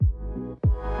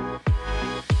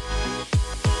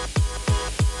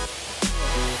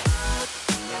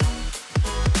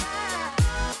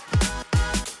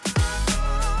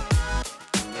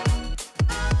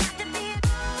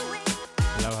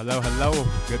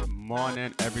good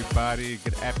morning, everybody.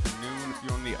 Good afternoon if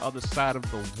you're on the other side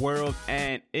of the world.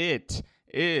 And it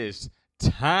is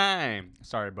time.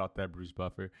 Sorry about that, Bruce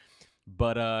Buffer.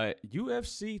 But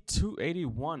UFC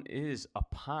 281 is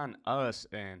upon us.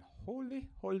 And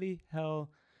holy hell,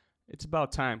 it's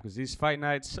about time. Because these fight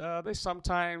nights, they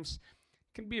sometimes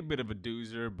can be a bit of a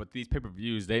doozer. But these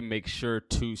pay-per-views, they make sure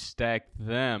to stack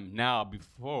them. Now,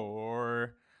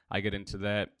 before I get into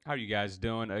that, how are you guys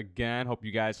doing? Again, hope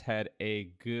you guys had a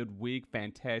good week,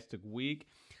 fantastic week.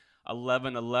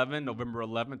 11/11, November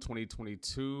 11th,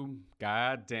 2022.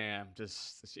 God damn,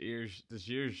 just this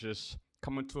year's just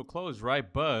coming to a close, right?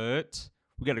 But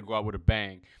we got to go out with a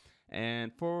bang.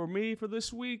 And for me, for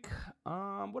this week,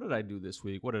 what did I do this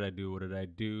week? What did I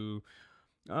do?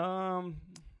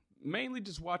 Mainly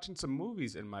just watching some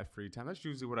movies in my free time. That's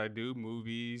usually what I do.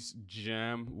 Movies,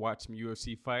 gym, watch some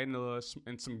UFC fighting,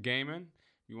 and some gaming.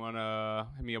 If you want to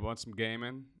hit me up on some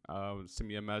gaming, send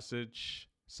me a message,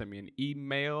 send me an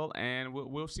email, and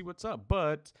we'll see what's up.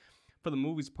 But for the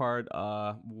movies part,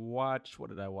 what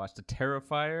did I watch? The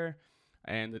Terrifier,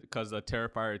 and because the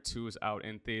Terrifier 2 is out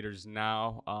in theaters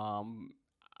now,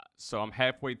 so I'm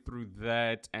halfway through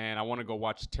that, and I want to go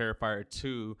watch the Terrifier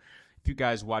 2. If you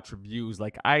guys watch reviews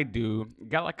like I do,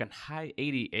 got like a high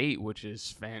 88, which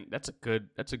is that's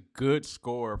a good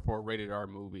score for a rated R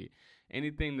movie.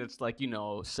 Anything that's like,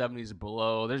 70s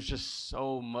below, there's just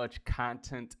so much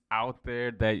content out there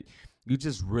that you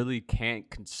just really can't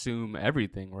consume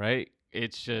everything, right?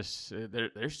 It's just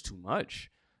there's too much.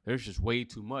 There's just way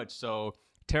too much. So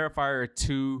Terrifier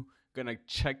 2, gonna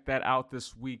check that out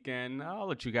this weekend. I'll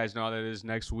let you guys know how that is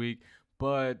next week.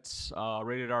 But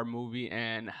rated R movie,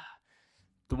 and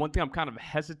the one thing I'm kind of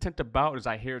hesitant about is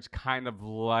I hear it's kind of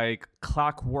like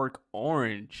Clockwork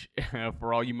Orange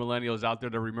for all you millennials out there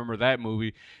that remember that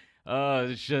movie.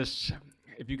 It's just,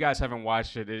 if you guys haven't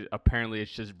watched it, apparently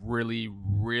it's just really,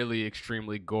 really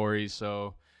extremely gory.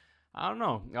 So I don't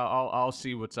know. I'll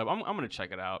see what's up. I'm going to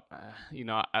check it out.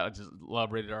 I just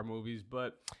love rated R movies.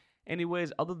 But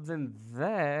anyways, other than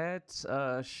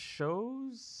that,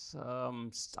 shows,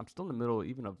 I'm still in the middle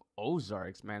even of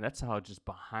Ozarks, man. That's how just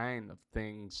behind of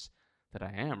things that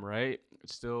I am, right?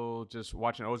 Still just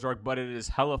watching Ozark, but it is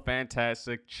hella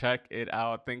fantastic. Check it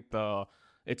out. I think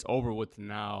it's over with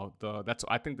now.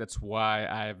 I think that's why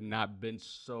I have not been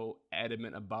so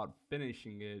adamant about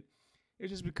finishing it. It's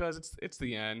just because it's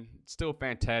the end. It's still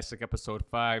fantastic, episode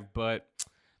 5, but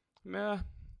meh.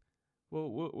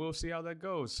 We'll see how that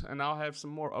goes, and I'll have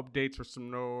some more updates for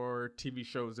some more TV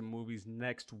shows and movies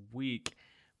next week.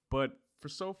 But for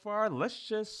so far, let's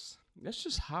just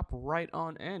hop right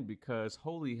on in, because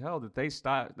holy hell, did they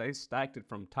stacked it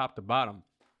from top to bottom.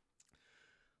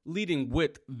 Leading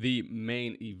with the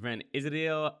main event,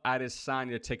 Israel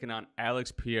Adesanya taking on Alex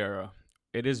Pereira.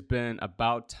 It has been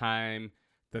about time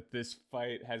that this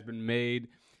fight has been made.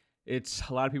 It's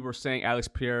a lot of people are saying Alex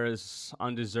Pereira is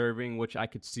undeserving, which I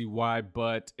could see why,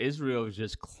 but Israel is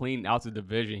just cleaned out the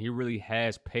division. He really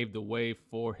has paved the way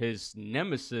for his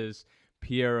nemesis,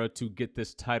 Pereira, to get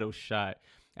this title shot.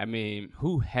 I mean,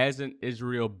 who hasn't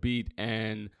Israel beat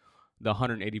in the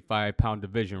 185-pound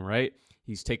division, right?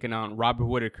 He's taken on Robert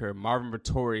Whittaker, Marvin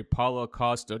Vettori, Paulo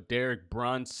Costa, Derek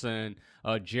Brunson,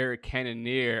 Jared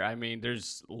Cannonier. I mean,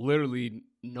 there's literally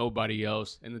nobody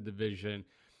else in the division.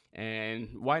 And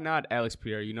why not Alex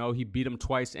Pereira? He beat him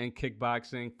twice in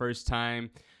kickboxing. First time,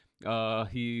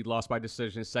 he lost by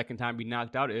decision. Second time, he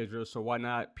knocked out Israel. So why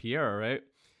not Pereira, right?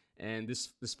 And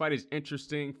this fight is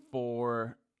interesting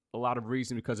for a lot of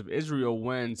reasons, because if Israel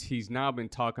wins, he's now been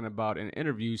talking about in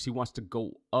interviews, he wants to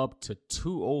go up to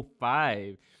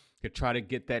 205 to try to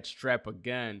get that strap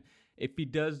again. If he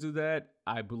does do that,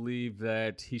 I believe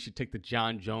that he should take the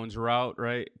John Jones route,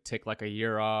 right? Take like a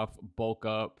year off, bulk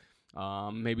up.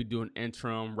 Maybe do an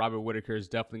interim. Robert Whittaker is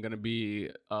definitely going to be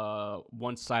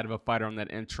one side of a fighter on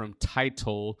that interim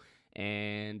title,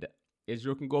 and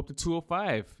Israel can go up to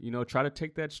 205. Try to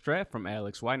take that strap from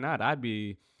Alex. Why not? I'd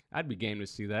be game to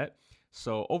see that.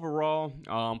 So overall,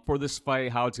 for this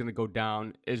fight, how it's going to go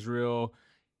down, Israel,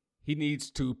 he needs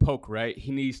to poke, right?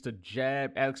 He needs to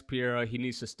jab Alex Pereira. He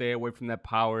needs to stay away from that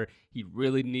power. He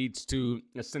really needs to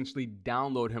essentially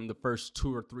download him the first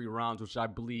 2 or 3 rounds, which I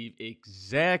believe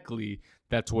exactly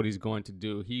that's what he's going to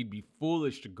do. He'd be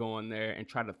foolish to go in there and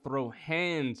try to throw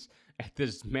hands at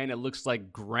this man that looks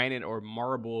like granite or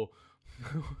marble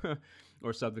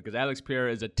or something, because Alex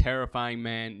Pereira is a terrifying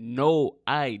man. No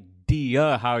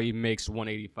idea how he makes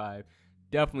 185.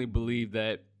 Definitely believe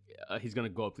that he's going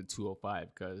to go up to 205,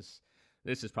 because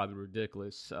this is probably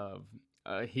ridiculous.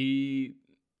 He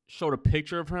showed a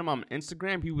picture of him on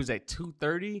Instagram. He was at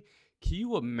 230. Can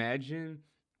you imagine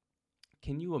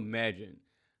can you imagine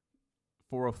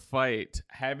for a fight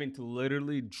having to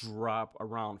literally drop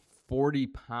around 40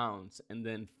 pounds and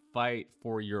then fight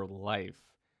for your life?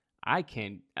 I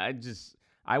can't.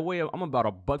 I'm about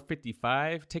a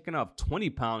 $155. Taking off 20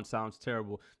 pounds sounds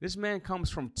terrible. This man comes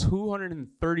from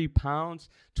 230 pounds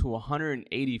to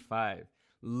 185.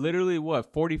 Literally,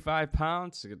 what, 45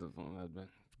 pounds?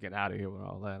 Get out of here with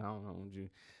all that. I don't know what you're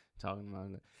talking about.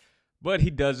 But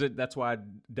he does it. That's why I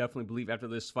definitely believe after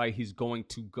this fight, he's going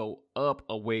to go up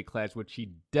a weight class, which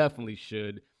he definitely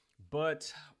should.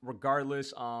 But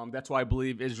regardless, that's why I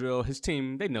believe Israel, his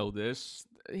team, they know this.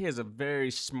 He has a very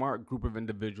smart group of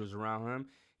individuals around him.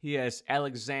 He has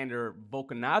Alexander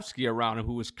Volkanovski around him,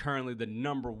 who is currently the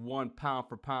number 1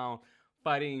 pound-for-pound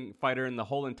fighter in the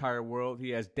whole entire world. He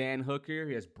has Dan Hooker.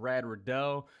 He has Brad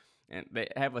Riddell. And they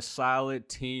have a solid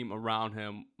team around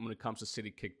him when it comes to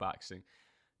city kickboxing.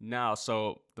 Now,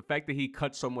 so the fact that he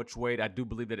cut so much weight, I do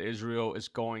believe that Israel is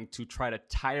going to try to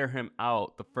tire him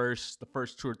out the first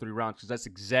 2 or 3 rounds, because that's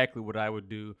exactly what I would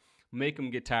do. Make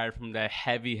him get tired from that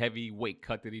heavy weight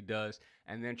cut that he does,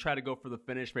 and then try to go for the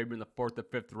finish maybe in the 4th or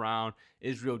 5th round.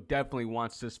 Israel definitely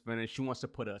wants this finish. She wants to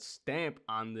put a stamp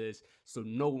on this so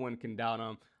no one can doubt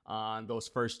him on those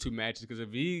first 2 matches, because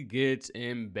if he gets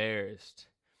embarrassed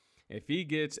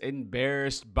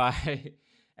by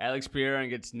Alex Pereira and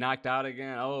gets knocked out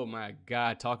again, oh my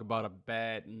God, talk about a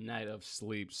bad night of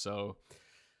sleep. So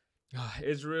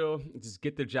Israel, just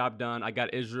get the job done. I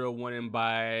got Israel winning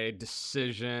by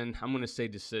decision. I'm going to say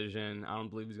decision. I don't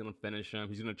believe he's going to finish him.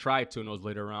 He's going to try to in those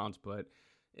later rounds, but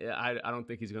yeah, I don't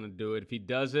think he's going to do it. If he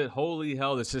does it, holy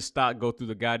hell, does his stock go through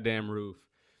the goddamn roof.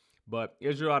 But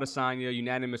Israel Adesanya,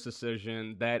 unanimous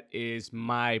decision. That is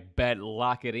my bet.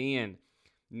 Lock it in.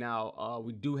 Now,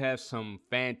 we do have some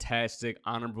fantastic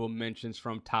honorable mentions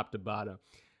from top to bottom.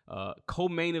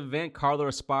 Co-main event, Carla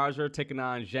Esparza taking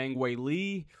on Zhang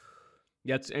Weili.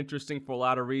 That's interesting for a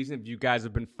lot of reasons. If you guys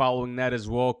have been following that as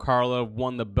well, Carla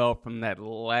won the belt from that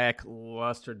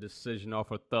lackluster decision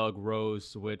off of Thug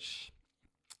Rose, which,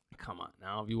 come on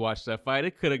now, if you watch that fight,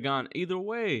 it could have gone either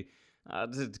way.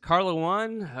 Carla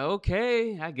won?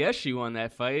 Okay, I guess she won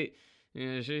that fight.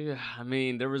 Yeah,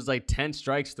 there was like 10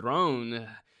 strikes thrown.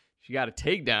 She got a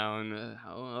takedown.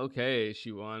 Okay,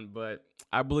 she won. But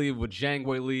I believe with Zhang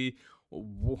Weili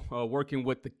working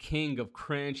with the king of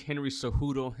cringe, Henry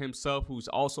Cejudo himself, who's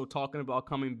also talking about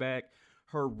coming back,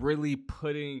 her really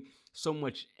putting so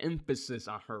much emphasis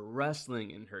on her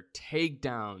wrestling and her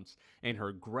takedowns and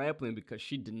her grappling, because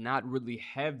she did not really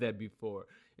have that before.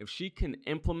 If she can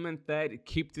implement that,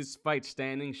 keep this fight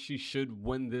standing, she should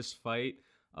win this fight.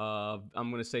 I'm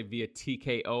going to say via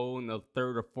TKO in the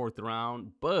 3rd or 4th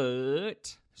round,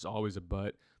 but there's always a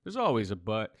but.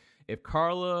 If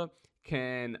Carla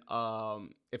can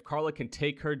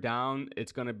take her down,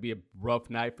 it's going to be a rough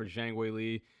night for Zhang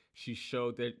Weili. She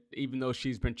showed that even though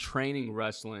she's been training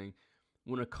wrestling,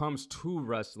 when it comes to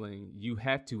wrestling, you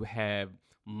have to have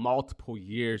multiple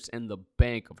years in the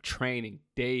bank of training,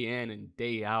 day in and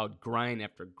day out, grind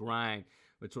after grind.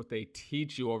 It's what they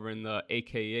teach you over in the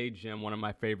AKA gym, one of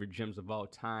my favorite gyms of all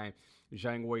time.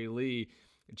 Zhang Weili,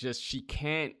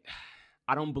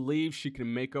 I don't believe she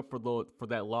can make up for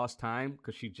that lost time,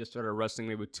 because she just started wrestling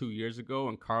maybe 2 years ago,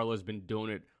 and Carla's been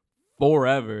doing it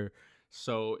forever.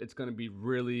 So it's going to be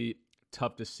really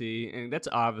tough to see, and that's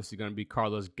obviously going to be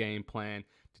Carla's game plan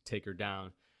to take her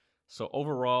down. So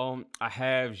overall, I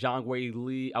have Zhang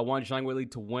Weili. I want Zhang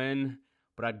Weili to win,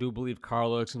 but I do believe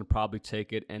Carla is going to probably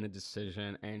take it in a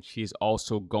decision, and she's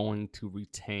also going to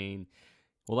retain.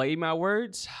 Will I eat my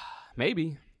words?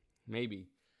 Maybe.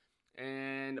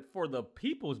 And for the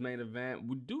people's main event,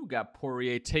 we do got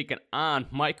Poirier taking on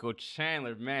Michael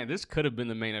Chandler. Man, this could have been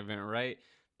the main event, right?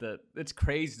 It's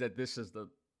crazy that this is the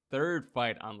 3rd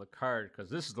fight on the card, because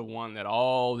this is the one that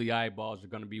all the eyeballs are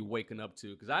going to be waking up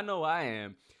to, because I know I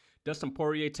am. Dustin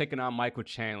Poirier taking on Michael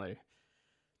Chandler.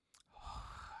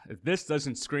 If this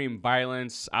doesn't scream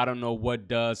violence, I don't know what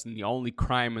does. And the only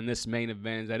crime in this main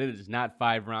event is that it is not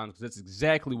 5 rounds, because that's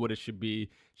exactly what it should be. It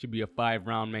should be a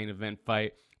 5-round main event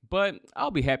fight. But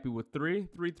I'll be happy with 3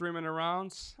 3-minute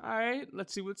rounds. All right,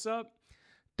 let's see what's up.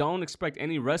 Don't expect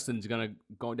any wrestling's going to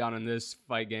go down in this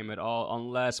fight game at all,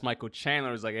 unless Michael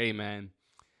Chandler is like, hey, man,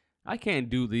 I can't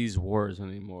do these wars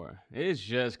anymore. It's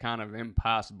just kind of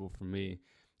impossible for me.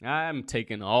 I'm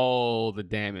taking all the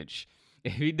damage.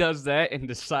 If he does that and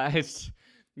decides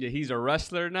he's a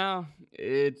wrestler now,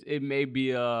 it may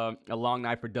be a long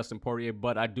night for Dustin Poirier,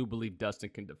 but I do believe Dustin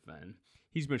can defend.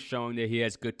 He's been showing that he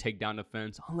has good takedown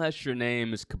defense, unless your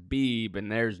name is Khabib,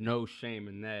 and there's no shame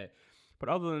in that. But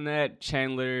other than that,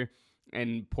 Chandler,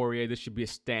 and Poirier, this should be a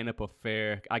stand-up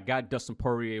affair. I got Dustin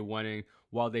Poirier winning.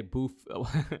 While they both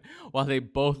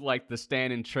like the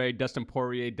stand and trade, Dustin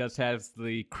Poirier does have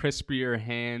the crispier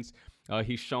hands.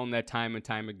 He's shown that time and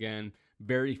time again.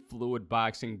 Very fluid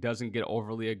boxing, doesn't get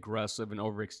overly aggressive and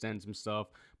overextends himself.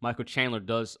 Michael Chandler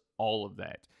does all of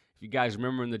that. If you guys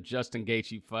remember in the Justin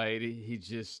Gaethje fight, he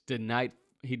just did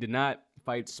not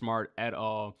fight smart at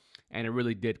all, and it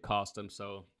really did cost him.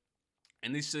 So,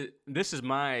 and this is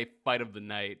my fight of the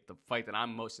night, the fight that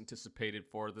I'm most anticipated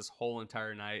for this whole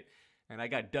entire night. And I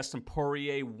got Dustin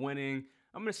Poirier winning.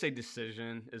 I'm going to say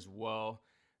decision as well.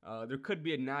 There could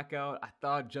be a knockout. I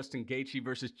thought Justin Gaethje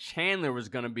versus Chandler was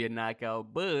going to be a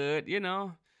knockout, but,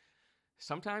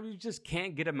 sometimes you just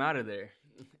can't get him out of there.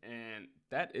 And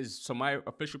so my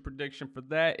official prediction for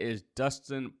that is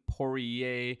Dustin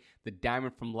Poirier, the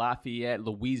diamond from Lafayette,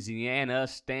 Louisiana,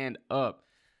 stand up.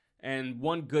 And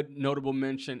one good notable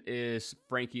mention is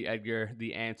Frankie Edgar,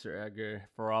 the answer Edgar.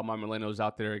 For all my millennials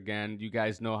out there, again, you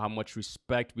guys know how much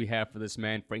respect we have for this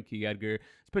man, Frankie Edgar.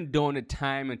 He's been doing it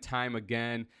time and time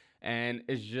again, and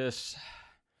it's just,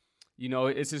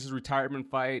 it's his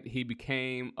retirement fight. He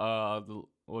became the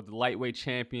lightweight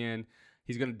champion.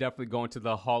 He's going to definitely go into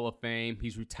the Hall of Fame.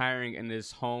 He's retiring in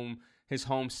his home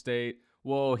state.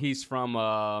 Well, he's from,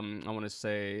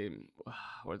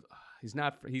 He's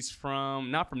not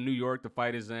from New York. The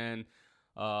fight is in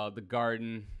the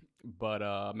Garden,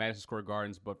 but Madison Square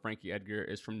Gardens. But Frankie Edgar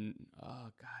is from, I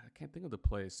can't think of the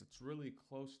place. It's really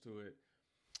close to it.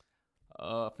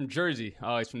 From Jersey.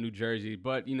 Oh, he's from New Jersey.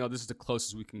 But, this is the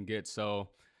closest we can get. So,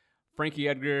 Frankie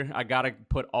Edgar, I got to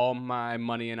put all my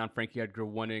money in on Frankie Edgar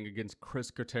winning against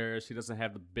Chris Gutierrez. He doesn't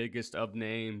have the biggest of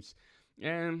names.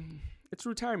 And it's a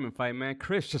retirement fight, man.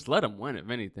 Chris, just let him win, if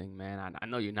anything, man. I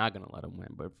know you're not going to let him win,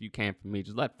 but if you can for me,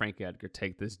 just let Frankie Edgar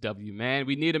take this W, man.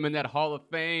 We need him in that Hall of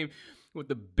Fame with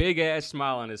the big-ass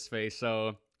smile on his face.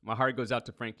 So my heart goes out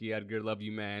to Frankie Edgar. Love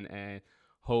you, man, and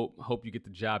hope you get the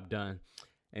job done.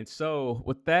 And so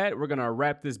with that, we're going to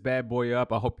wrap this bad boy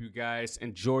up. I hope you guys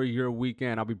enjoy your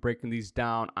weekend. I'll be breaking these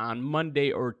down on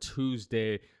Monday or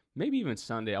Tuesday. Maybe even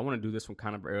Sunday. I want to do this one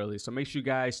kind of early. So make sure you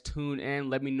guys tune in.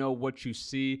 Let me know what you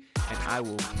see. And I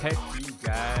will catch you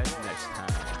guys next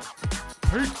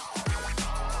time. Peace.